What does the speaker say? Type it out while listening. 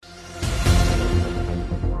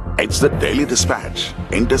It's the Daily Dispatch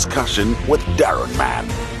in discussion with Darren Mann.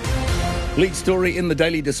 Lead story in the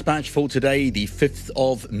Daily Dispatch for today, the 5th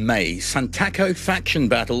of May. Santaco faction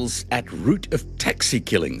battles at root of taxi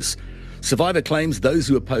killings. Survivor claims those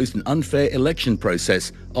who opposed an unfair election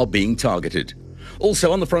process are being targeted.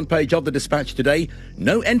 Also on the front page of the Dispatch today,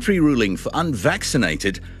 no entry ruling for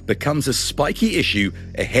unvaccinated becomes a spiky issue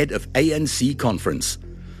ahead of ANC conference.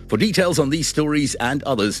 For details on these stories and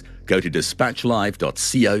others, go to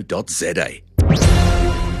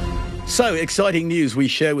dispatchlive.co.za. So, exciting news we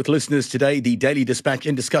share with listeners today. The Daily Dispatch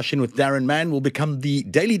in discussion with Darren Mann will become the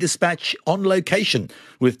Daily Dispatch on location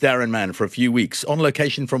with Darren Mann for a few weeks. On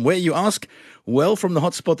location from where, you ask? Well, from the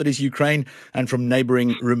hotspot that is Ukraine and from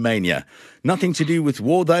neighbouring Romania. Nothing to do with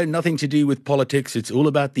war, though, nothing to do with politics. It's all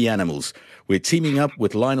about the animals. We're teaming up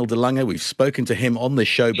with Lionel de Lange. We've spoken to him on this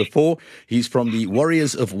show before. He's from the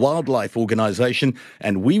Warriors of Wildlife organisation,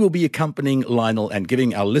 and we will be accompanying Lionel and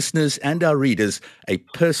giving our listeners and our readers a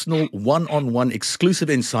personal one-on-one exclusive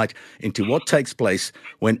insight into what takes place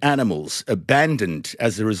when animals abandoned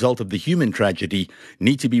as a result of the human tragedy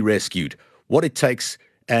need to be rescued, what it takes,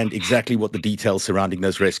 and exactly what the details surrounding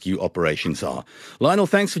those rescue operations are. Lionel,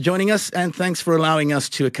 thanks for joining us, and thanks for allowing us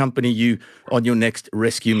to accompany you on your next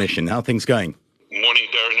rescue mission. How are things going? Morning,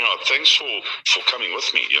 Darren. Thanks for coming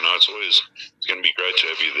with me. It's going to be great to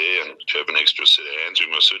have you there and to have an extra set of hands.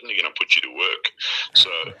 We're most certainly going to put you to work. So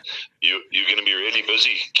you're going to be really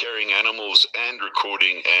busy carrying animals and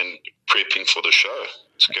recording and prepping for the show.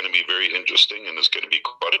 It's going to be very interesting, and it's going to be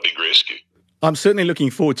quite a big rescue. I'm certainly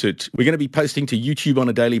looking forward to it. We're going to be posting to YouTube on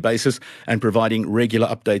a daily basis and providing regular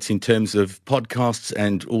updates in terms of podcasts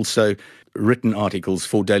and also written articles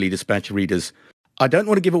for Daily Dispatch readers. I don't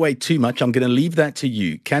want to give away too much. I'm going to leave that to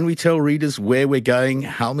you. Can we tell readers where we're going,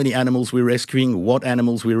 how many animals we're rescuing, what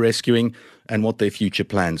animals we're rescuing, and what their future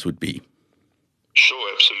plans would be?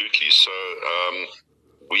 Sure, absolutely. So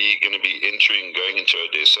we're going to be going into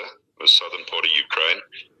Odessa, the southern part of Ukraine,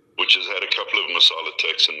 which has had a couple of missile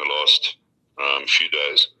attacks in the last few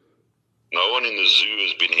days. No one in the zoo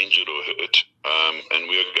has been injured or hurt, and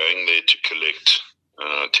we are going there to collect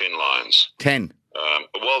 10 lions. 10?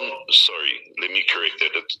 Let me correct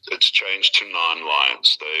that. It's changed to 9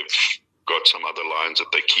 lions. They've got some other lions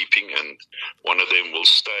that they're keeping, and one of them will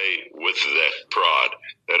stay with that pride.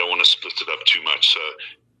 They don't want to split it up too much. So,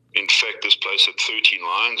 in fact, this place had 13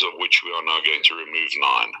 lions, of which we are now going to remove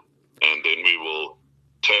 9. And then we will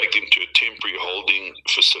take them to a temporary holding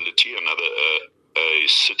facility, a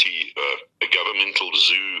city, a governmental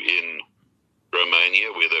zoo in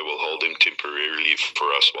Romania, where they will hold them temporarily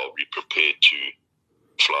for us while we prepare to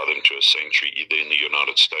fly them to a sanctuary either in the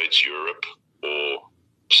United States, Europe, or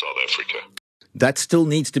South Africa. That still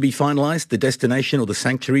needs to be finalised, the destination or the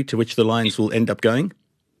sanctuary to which the lions will end up going?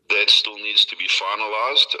 That still needs to be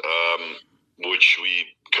finalised, which we're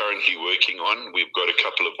currently working on. We've got a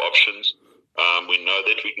couple of options. We know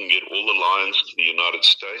that we can get all the lions to the United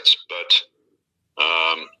States, but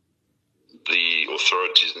the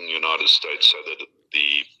authorities in the United States say that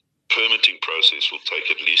the permitting process will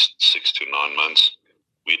take at least 6 to 9 months.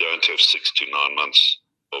 We don't have 6 to 9 months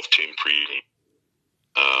of temporary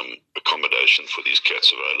accommodation for these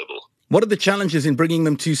cats available. What are the challenges in bringing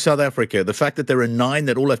them to South Africa? The fact that there are 9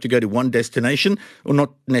 that all have to go to one destination, or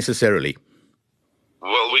not necessarily?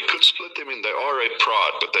 Well, we could split them in. They are a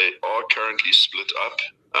pride, but they are currently split up.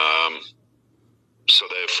 So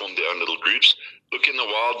they have formed their own little groups. Look, in the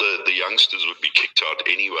wild, the youngsters would be kicked out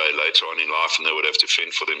anyway later on in life, and they would have to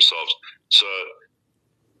fend for themselves. So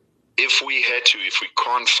if we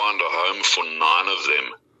can't find a home for 9 of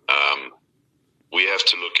them, we have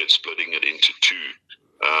to look at splitting it into 2.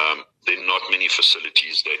 There are not many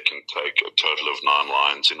facilities that can take a total of 9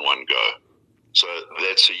 lions in one go. So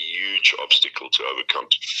that's a huge obstacle to overcome,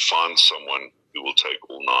 to find someone who will take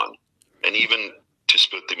all 9. And even to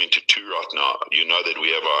split them into 2 right now, you know that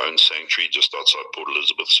we have our own sanctuary just outside Port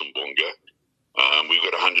Elizabeth, Simbonga. We've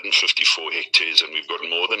got 154 hectares and we've got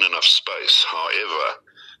more than enough space. However,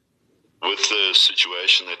 with the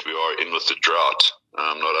situation that we are in with the drought,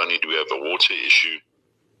 not only do we have a water issue,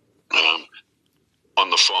 on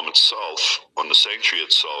the farm itself, on the sanctuary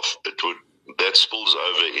itself, that spills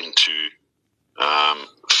over into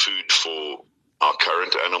food for our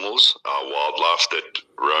current animals, our wildlife that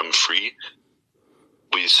roam free.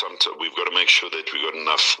 We've got to make sure that we've got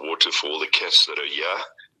enough water for all the cats that are here.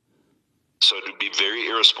 So it would be very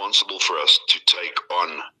irresponsible for us to take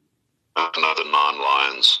on another 9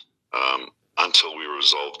 lions until we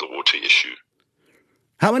resolve the water issue.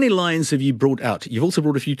 How many lions have you brought out? You've also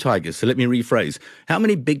brought a few tigers, so let me rephrase. How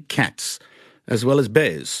many big cats, as well as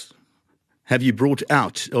bears, have you brought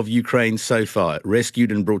out of Ukraine so far,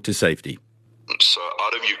 rescued and brought to safety? So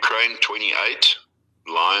out of Ukraine, 28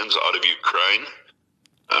 lions out of Ukraine,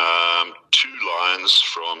 2 lions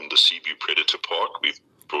from the Cebu Predator Park we've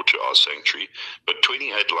brought to our sanctuary, but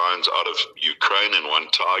 28 lions out of Ukraine and 1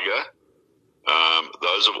 tiger.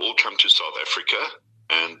 Those have all come to South Africa.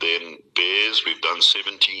 And then bears, we've done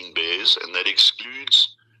 17 bears, and that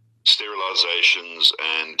excludes sterilizations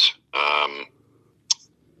and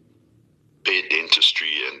bear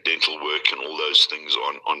dentistry and dental work and all those things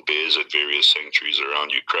on bears at various sanctuaries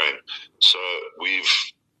around Ukraine. So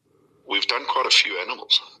we've done quite a few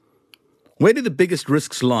animals. Where do the biggest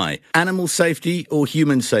risks lie? Animal safety or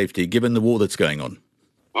human safety, given the war that's going on?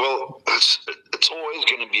 Well, it's always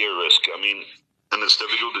going to be a risk. I mean, and it's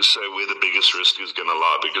difficult to say where the biggest risk is going to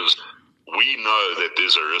lie, because we know that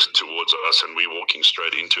there's a risk towards us and we're walking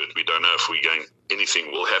straight into it. We don't know if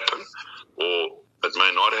anything will happen or it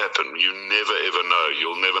may not happen. You never ever know.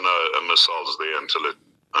 You'll never know a missile's there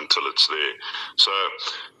until it's there. So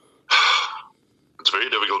it's very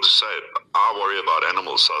difficult to say. I worry about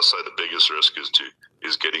animals, so I say the biggest risk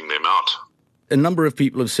is getting them out. A number of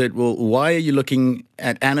people have said, well, why are you looking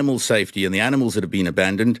at animal safety and the animals that have been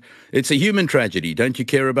abandoned? It's a human tragedy. Don't you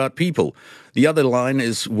care about people? The other line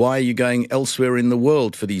is, why are you going elsewhere in the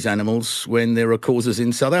world for these animals when there are causes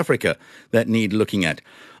in South Africa that need looking at?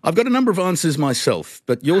 I've got a number of answers myself,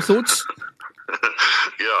 but your thoughts?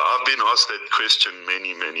 Yeah, I've been asked that question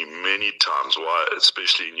many times. Why,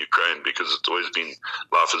 especially in Ukraine, because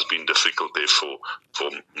life has been difficult there for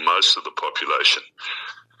most of the population.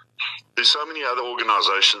 There's so many other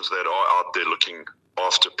organizations that are out there looking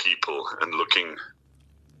after people and looking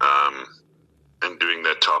and doing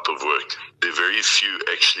that type of work. There are very few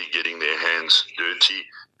actually getting their hands dirty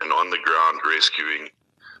and on the ground rescuing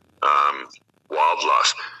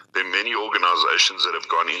wildlife. There are many organizations that have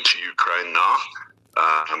gone into Ukraine now,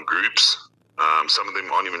 groups. Some of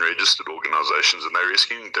them aren't even registered organizations, and they're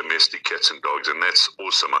rescuing domestic cats and dogs, and that's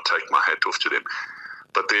awesome. I take my hat off to them.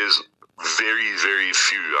 But there's very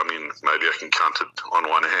few, I mean, maybe I can count it on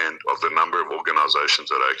one hand, of the number of organizations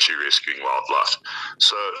that are actually rescuing wildlife.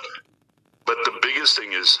 So, but the biggest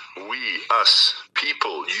thing is us,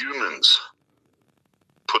 people, humans,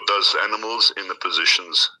 put those animals in the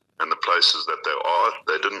positions and the places that they are.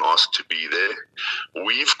 They didn't ask to be there.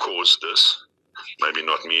 We've caused this, maybe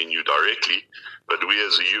not me and you directly, but we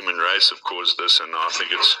as a human race have caused this, and I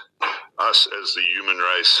think it's us as the human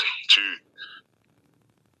race to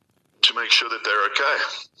make sure that they're okay.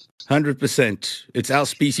 100%. It's our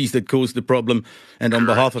species that caused the problem, and on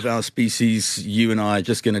behalf of our species, you and I are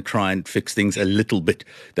just going to try and fix things a little bit,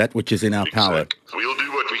 that which is in our power. We'll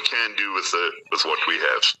do what we can do with what we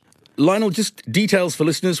have. Lionel, just details for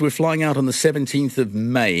listeners. We're flying out on the 17th of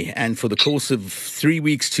May, and for the course of 3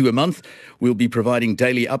 weeks to a month, we'll be providing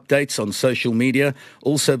daily updates on social media,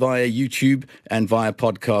 also via YouTube and via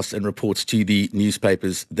podcasts and reports to the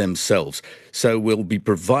newspapers themselves. So we'll be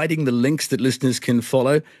providing the links that listeners can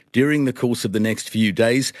follow during the course of the next few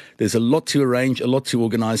days. There's a lot to arrange, a lot to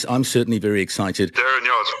organise. I'm certainly very excited. Darren,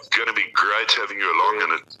 it's going to be great having you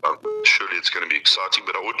along, and surely it's going to be exciting.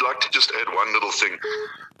 But I would like to just add one little thing.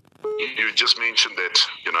 You just mentioned that,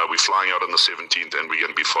 we're flying out on the 17th and we're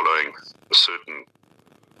going to be following a certain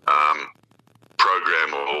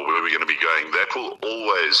program or where we're going to be going. That will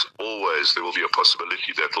always, there will be a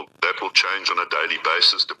possibility that will change on a daily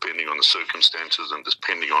basis depending on the circumstances and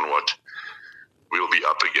depending on what we'll be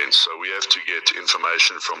up against. So we have to get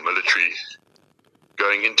information from military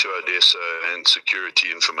going into Odessa and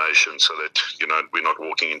security information so that, we're not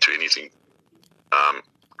walking into anything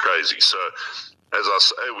crazy. So, as I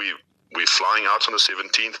say, we're flying out on the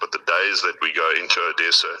 17th, but the days that we go into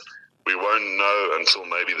Odessa, we won't know until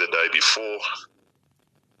maybe the day before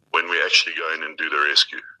when we actually go in and do the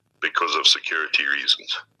rescue because of security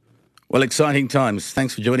reasons. Well, exciting times.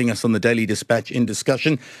 Thanks for joining us on the Daily Dispatch in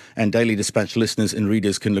Discussion. And Daily Dispatch listeners and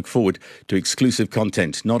readers can look forward to exclusive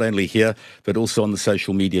content, not only here, but also on the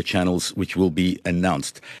social media channels, which will be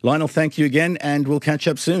announced. Lionel, thank you again, and we'll catch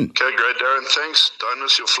up soon. Okay, great, Darren. Thanks. Don't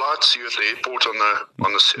miss your flight. See you at the airport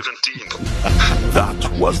on the 17th.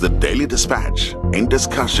 That was the Daily Dispatch in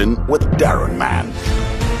Discussion with Darren Mann.